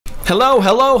Hello,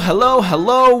 hello, hello,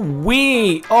 hello.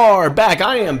 We are back.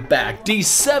 I am back.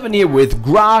 D7 here with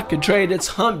Grok and Trade. It's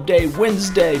Hump Day,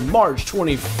 Wednesday, March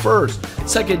 21st.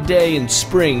 Second day in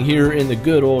spring here in the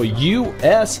good old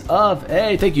US of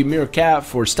A. Thank you, Meerkat,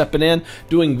 for stepping in,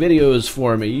 doing videos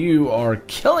for me. You are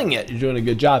killing it. You're doing a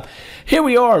good job. Here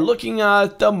we are looking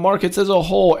at the markets as a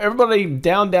whole. Everybody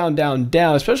down, down, down,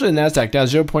 down, especially the NASDAQ down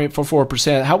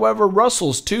 0.44%. However,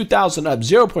 Russell's 2,000 up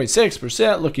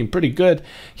 0.6%, looking pretty good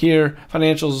here.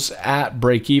 Financials at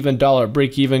break even, dollar at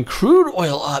break even. Crude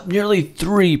oil up nearly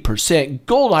 3%.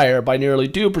 Gold higher by nearly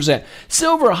 2%.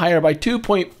 Silver higher by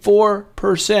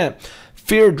 2.4%.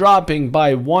 Fear dropping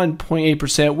by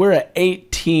 1.8%. We're at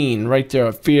 18 right there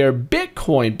at fear.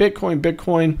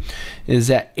 Bitcoin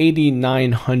is at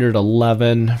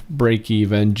 8,911 break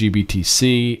even.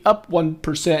 GBTC up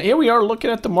 1%. Here we are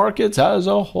looking at the markets as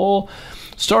a whole.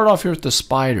 Start off here with the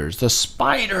spiders. The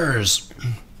spiders.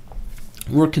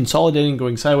 We're consolidating,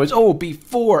 going sideways. Oh,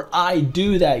 before I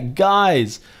do that,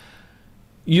 guys,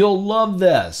 you'll love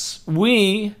this.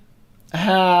 We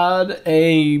had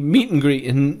a meet and greet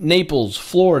in Naples,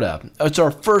 Florida. It's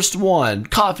our first one.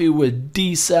 Coffee with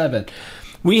D7.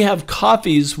 We have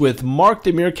coffees with Mark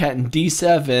the Meerkat and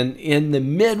D7 in the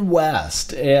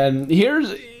Midwest. And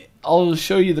I'll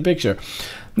show you the picture.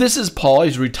 This is Paul.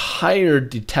 He's a retired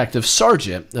detective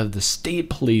sergeant of the state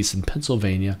police in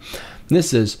Pennsylvania.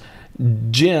 This is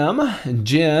Jim.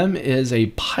 Jim is a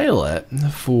pilot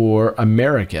for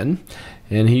American.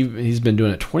 And he's been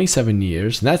doing it 27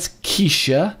 years. And that's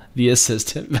Keisha, the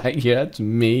assistant back here. That's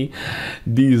me,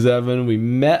 D7. We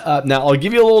met up. Now, I'll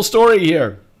give you a little story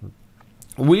here.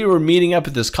 We were meeting up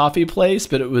at this coffee place,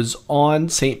 but it was on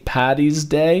St. Patty's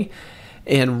Day.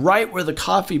 And right where the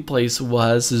coffee place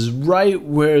was is right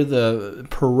where the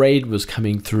parade was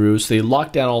coming through. So they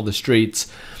locked down all the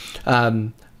streets.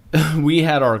 We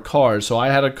had our cars. So I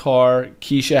had a car.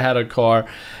 Keisha had a car.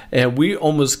 And we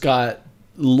almost got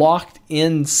locked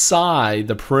inside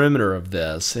the perimeter of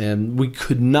this, and we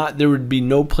could not, there would be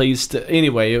no place to,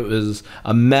 anyway, it was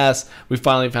a mess. We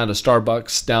finally found a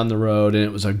Starbucks down the road, and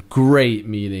it was a great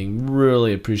meeting.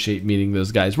 Really appreciate meeting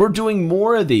those guys. We're doing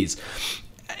more of these.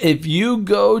 If you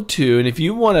go to, and if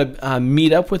you want to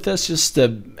meet up with us, just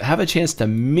to have a chance to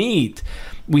meet,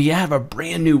 we have a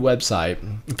brand new website.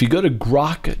 If you go to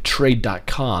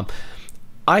groktrade.com,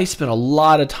 I spent a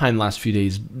lot of time last few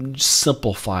days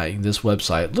simplifying this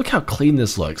website. Look how clean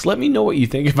this looks. Let me know what you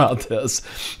think about this.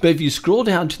 But if you scroll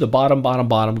down to the bottom,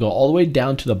 go all the way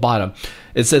down to the bottom,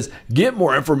 it says, get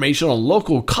more information on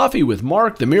local coffee with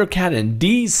Mark, the Meerkat, and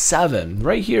D7.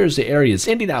 Right here is the areas: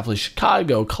 Indianapolis,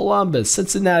 Chicago, Columbus,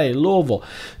 Cincinnati, Louisville.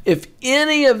 If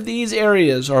any of these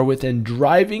areas are within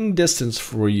driving distance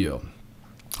for you,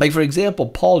 like, for example,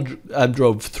 Paul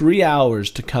drove 3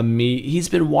 hours to come meet. He's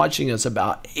been watching us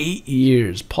about 8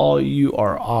 years. Paul, you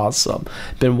are awesome.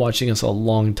 Been watching us a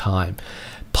long time.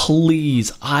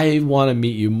 Please, I want to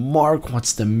meet you. Mark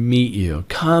wants to meet you.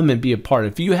 Come and be a part.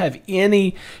 If you have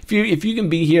any, if you can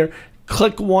be here,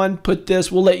 click one, put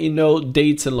this. We'll let you know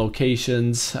dates and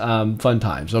locations, fun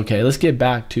times. Okay, let's get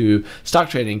back to stock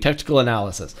trading, technical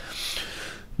analysis.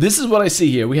 This is what I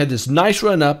see here. We had this nice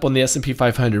run up on the S&P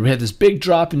 500. We had this big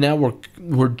drop, and now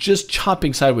we're just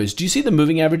chopping sideways. Do you see the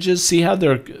moving averages? See how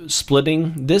they're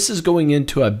splitting? This is going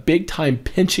into a big-time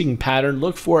pinching pattern.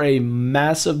 Look for a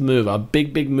massive move, a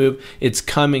big move. It's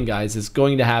coming, guys. It's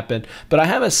going to happen. But I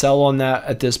have a sell on that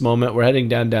at this moment. We're heading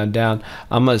down, down, down.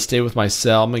 I'm going to stay with my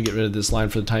sell. I'm going to get rid of this line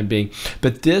for the time being.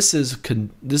 But this is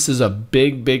a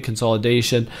big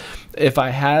consolidation. If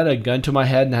I had a gun to my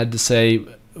head and had to say,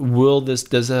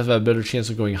 does it have a better chance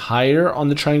of going higher on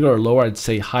the triangle or lower? I'd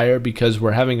say higher, because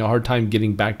we're having a hard time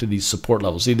getting back to these support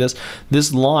levels. See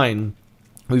this line,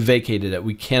 we vacated it.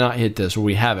 We cannot hit this, or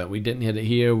we haven't. We didn't hit it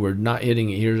here. We're not hitting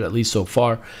it here, at least so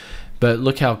far. But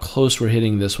look how close we're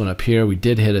hitting this one up here. We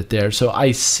did hit it there. So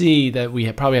I see that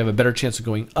we probably have a better chance of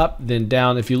going up than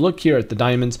down. If you look here at the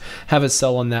diamonds, have a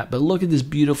sell on that. But look at this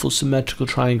beautiful symmetrical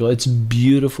triangle. It's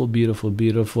beautiful.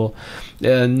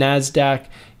 NASDAQ,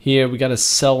 here we got to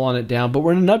sell on it down, but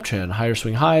we're in an uptrend. Higher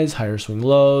swing highs, higher swing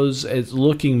lows. It's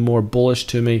looking more bullish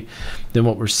to me than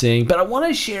what we're seeing. But I want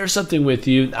to share something with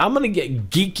you. I'm going to get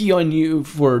geeky on you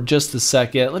for just a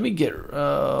second. Let me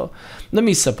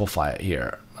simplify it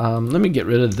here. Let me get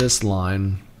rid of this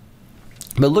line.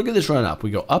 But look at this run up.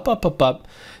 We go up.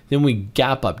 Then we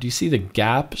gap up. Do you see the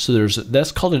gap? So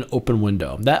that's called an open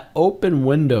window. That open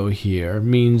window here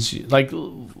means, like,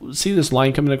 see this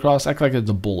line coming across? Act like it's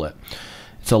a bullet.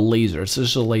 It's a laser. It's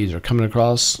just a laser coming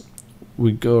across.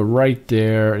 We go right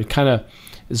there. It kind of,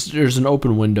 there's an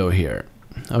open window here.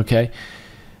 Okay.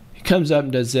 It comes up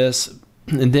and does this.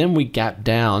 And then we gap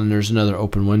down, and there's another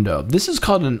open window. This is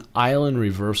called an island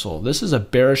reversal. This is a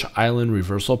bearish island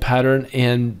reversal pattern,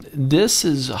 and this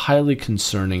is highly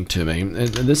concerning to me. And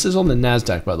this is on the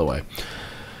NASDAQ, by the way.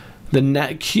 The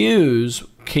Qs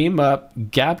came up,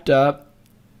 gapped up,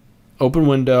 open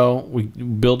window, we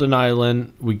build an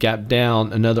island, we gap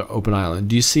down, another open island.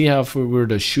 Do you see how if we were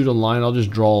to shoot a line, I'll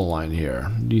just draw a line here.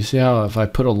 Do you see how if I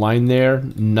put a line there,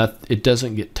 it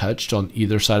doesn't get touched on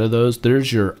either side of those?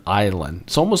 There's your island.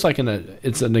 It's almost like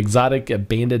it's an exotic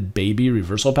abandoned baby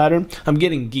reversal pattern. I'm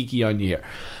getting geeky on you here.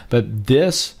 But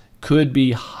this could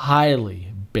be highly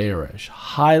bearish,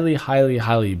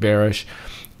 highly bearish.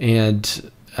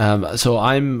 And so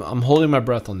I'm holding my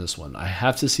breath on this one. I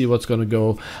have to see what's going to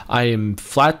go. I am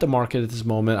flat the market at this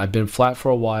moment. I've been flat for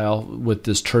a while with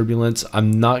this turbulence.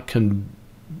 I'm not convinced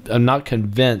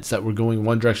that we're going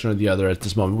one direction or the other at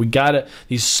this moment. We got it.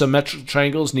 These symmetrical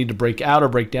triangles need to break out or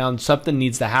break down. Something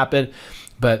needs to happen.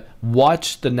 But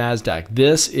watch the NASDAQ.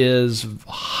 This is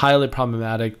highly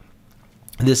problematic.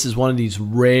 This is one of these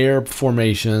rare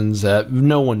formations that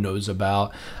no one knows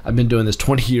about. I've been doing this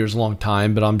 20 years, a long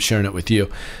time, but I'm sharing it with you.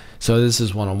 So this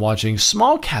is what I'm watching.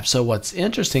 Small cap. So what's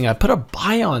interesting, I put a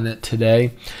buy on it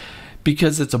today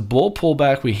because it's a bull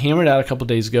pullback. We hammered out a couple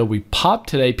days ago. We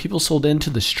popped today. People sold into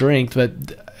the strength, but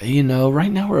you know,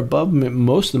 right now we're above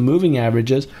most of the moving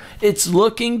averages. It's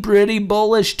looking pretty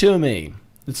bullish to me.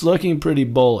 It's looking pretty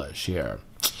bullish here.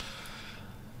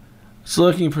 It's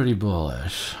looking pretty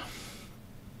bullish.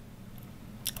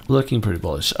 Looking pretty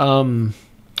bullish.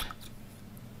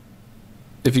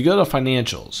 If you go to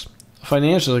financials,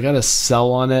 I got to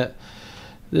sell on it.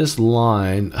 This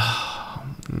line,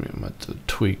 I'm going to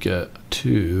tweak it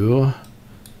to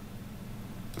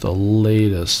the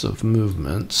latest of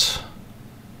movements.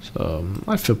 So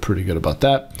I feel pretty good about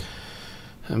that.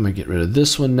 I'm gonna get rid of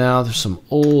this one now. There's some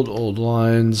old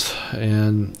lines,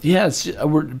 and yeah,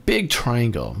 we're big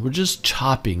triangle. We're just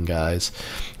chopping, guys.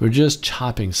 We're just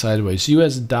chopping sideways.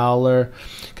 U.S. dollar,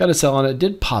 got to sell on it.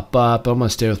 Did pop up. I'm gonna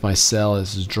stay with my sell.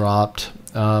 This has dropped.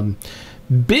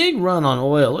 Big run on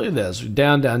oil. Look at this.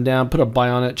 Down. Put a buy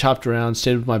on it. Chopped around.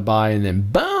 Stayed with my buy, and then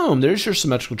boom. There's your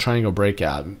symmetrical triangle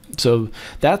breakout. So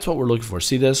that's what we're looking for.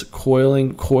 See this?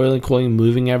 Coiling.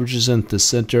 Moving averages into the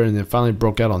center, and then finally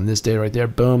broke out on this day right there.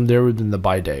 Boom. There would have been the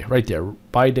buy day right there.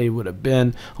 Buy day would have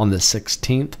been on the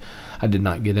 16th. I did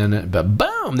not get in it, but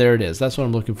boom. There it is. That's what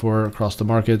I'm looking for across the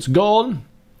markets. Gold.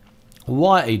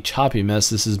 What a choppy mess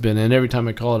this has been. And every time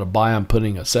I call it a buy, I'm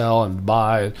putting a sell and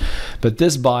buy. But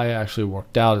this buy actually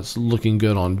worked out. It's looking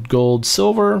good on gold.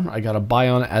 Silver, I got a buy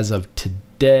on it as of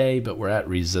today, but we're at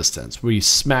resistance. We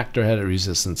smacked our head at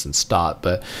resistance and stopped.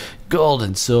 But gold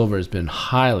and silver has been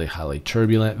highly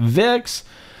turbulent. VIX,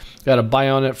 got a buy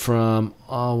on it from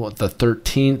the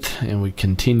 13th, and we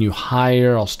continue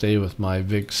higher. I'll stay with my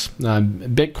VIX.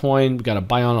 Bitcoin, got a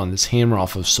buy on this hammer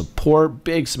off of support.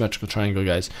 Big symmetrical triangle,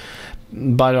 guys.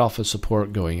 Buy it off of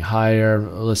support going higher.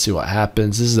 Let's see what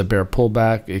happens. This is a bear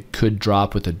pullback. It could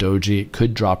drop with a doji. It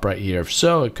could drop right here.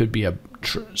 So it could be a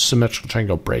symmetrical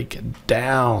triangle break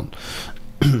down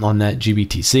on that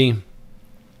GBTC.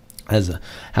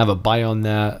 Have a buy on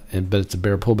that, but it's a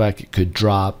bear pullback. It could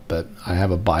drop, but I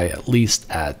have a buy at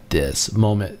least at this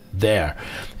moment there.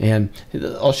 And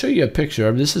I'll show you a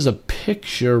picture. This is a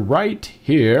picture right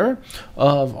here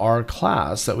of our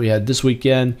class that we had this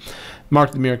weekend.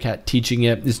 Mark the Meerkat teaching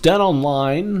it. It's done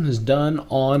online.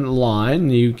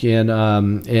 You can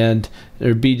and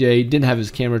BJ didn't have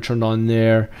his camera turned on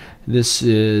there. This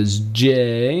is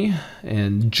Jay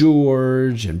and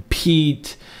George and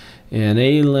Pete and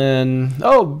Aylin.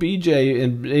 Oh, BJ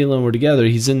and Aylin were together.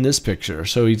 He's in this picture.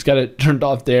 So he's got it turned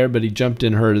off there, but he jumped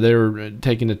in her. They were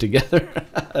taking it together.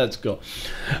 That's cool.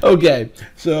 Okay,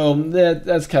 so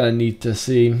that's kind of neat to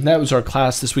see. That was our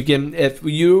class this weekend. If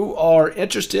you are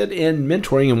interested in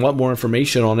mentoring and want more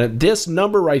information on it, this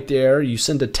number right there, you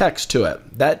send a text to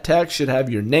it. That text should have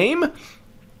your name.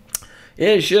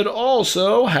 It should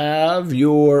also have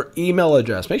your email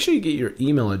address. Make sure you get your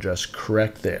email address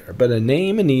correct there. But a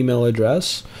name and email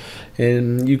address.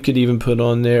 And you could even put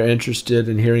on there interested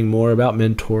in hearing more about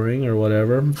mentoring or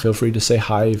whatever. Feel free to say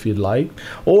hi if you'd like.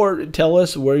 Or tell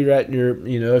us where you're at in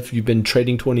your, if you've been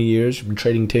trading 20 years, you've been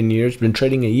trading 10 years, you've been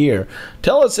trading a year.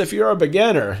 Tell us if you're a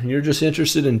beginner. You're just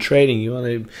interested in trading. You want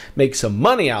to make some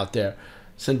money out there.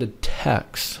 Send a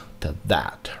text to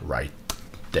that right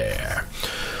there.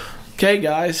 Okay,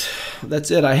 guys, that's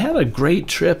it. I had a great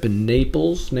trip in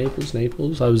Naples. I was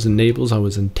in Naples. I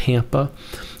was in Tampa.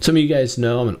 Some of you guys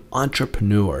know I'm an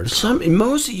entrepreneur.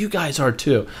 Most of you guys are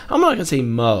too. I'm not going to say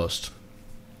most,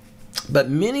 but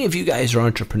many of you guys are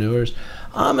entrepreneurs.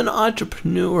 I'm an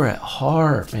entrepreneur at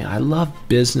heart, man. I love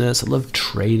business. I love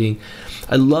trading.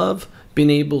 I love being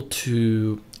able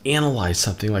to analyze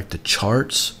something like the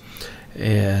charts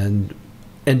and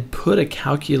put a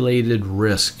calculated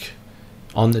risk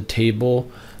on the table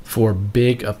for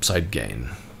big upside gain.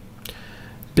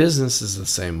 Business is the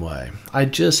same way. I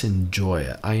just enjoy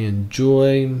it. I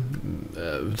enjoy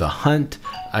the hunt.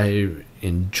 I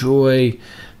enjoy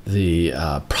the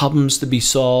problems to be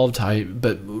solved.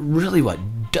 But really what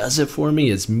does it for me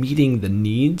is meeting the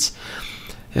needs.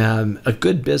 A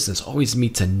good business always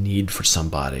meets a need for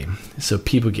somebody. So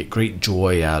people get great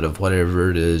joy out of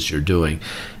whatever it is you're doing.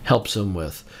 Helps them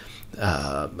with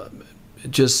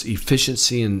just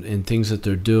efficiency in things that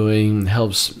they're doing.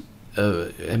 Helps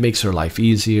it makes their life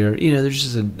easier. You know, there's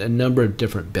just a number of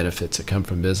different benefits that come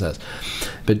from business.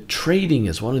 But trading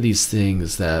is one of these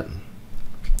things that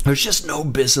there's just no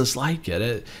business like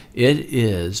it.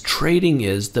 Trading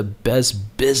is the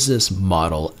best business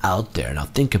model out there. Now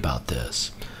think about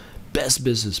this. Best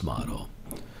business model.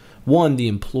 One, the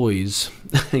employees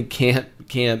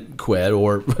can't quit,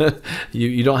 or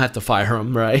you don't have to fire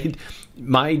them, right?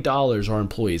 My dollars are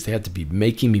employees. They have to be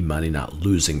making me money, not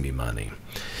losing me money.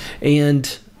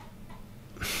 And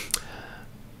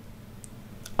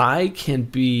I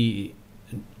could be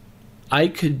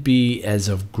as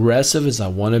aggressive as I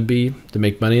want to be to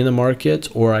make money in the markets,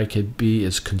 or I could be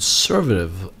as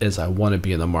conservative as I want to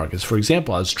be in the markets. For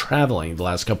example, I was traveling the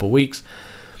last couple of weeks,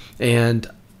 and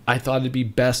I thought it'd be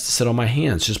best to sit on my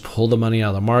hands, just pull the money out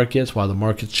of the markets while the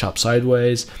markets chop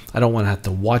sideways. I don't want to have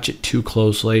to watch it too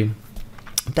closely.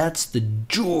 That's the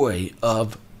joy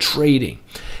of trading.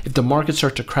 If the markets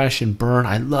start to crash and burn,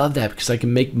 I love that because I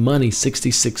can make money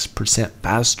 66%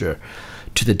 faster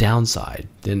to the downside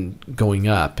than going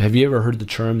up. Have you ever heard the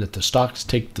term that the stocks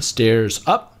take the stairs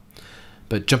up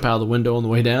but jump out of the window on the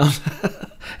way down?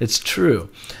 It's true.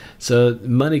 So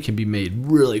money can be made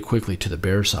really quickly to the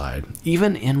bear side.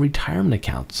 Even in retirement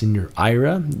accounts, in your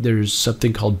IRA, there's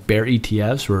something called bear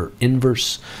ETFs, or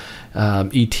inverse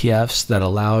ETFs, that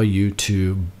allow you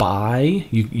to buy.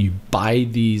 You buy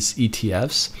these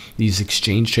ETFs, these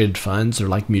exchange traded funds. They're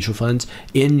like mutual funds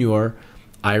in your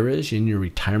IRAs, in your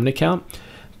retirement account.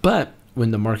 But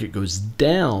when the market goes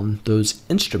down, those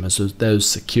instruments, those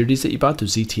securities that you bought,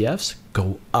 those ETFs,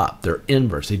 go up. They're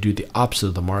inverse. They do the opposite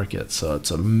of the market. So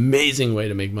it's an amazing way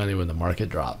to make money when the market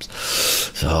drops.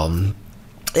 So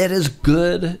it is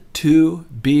good to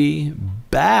be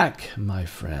back, my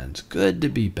friends. Good to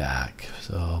be back.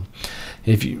 So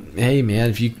if you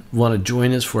want to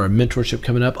join us for our mentorship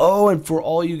coming up. Oh, and for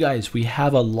all you guys, we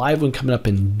have a live one coming up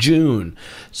in June.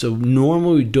 So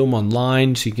normally we do them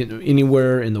online, so you can,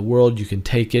 anywhere in the world you can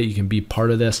take it, you can be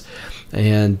part of this.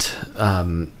 And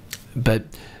but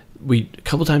a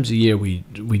couple times a year we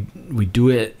do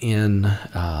it in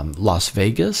Las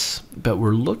Vegas, but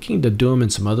we're looking to do them in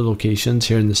some other locations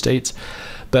here in the States.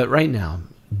 But right now,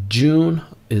 June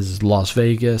is Las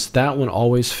Vegas. That one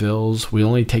always fills. We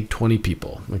only take 20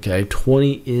 people. Okay,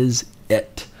 20 is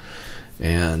it.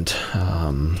 And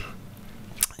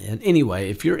anyway,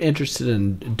 if you're interested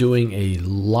in doing a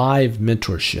live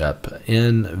mentorship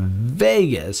in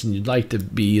Vegas and you'd like to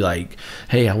be like,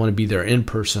 hey, I want to be there in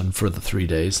person for the 3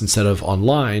 days instead of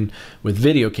online with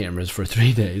video cameras for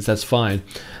 3 days, that's fine.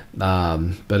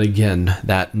 But again,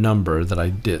 that number that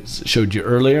I showed you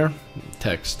earlier,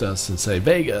 text us and say,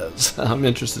 Vegas, I'm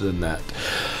interested in that.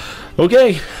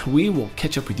 Okay, we will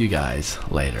catch up with you guys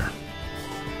later.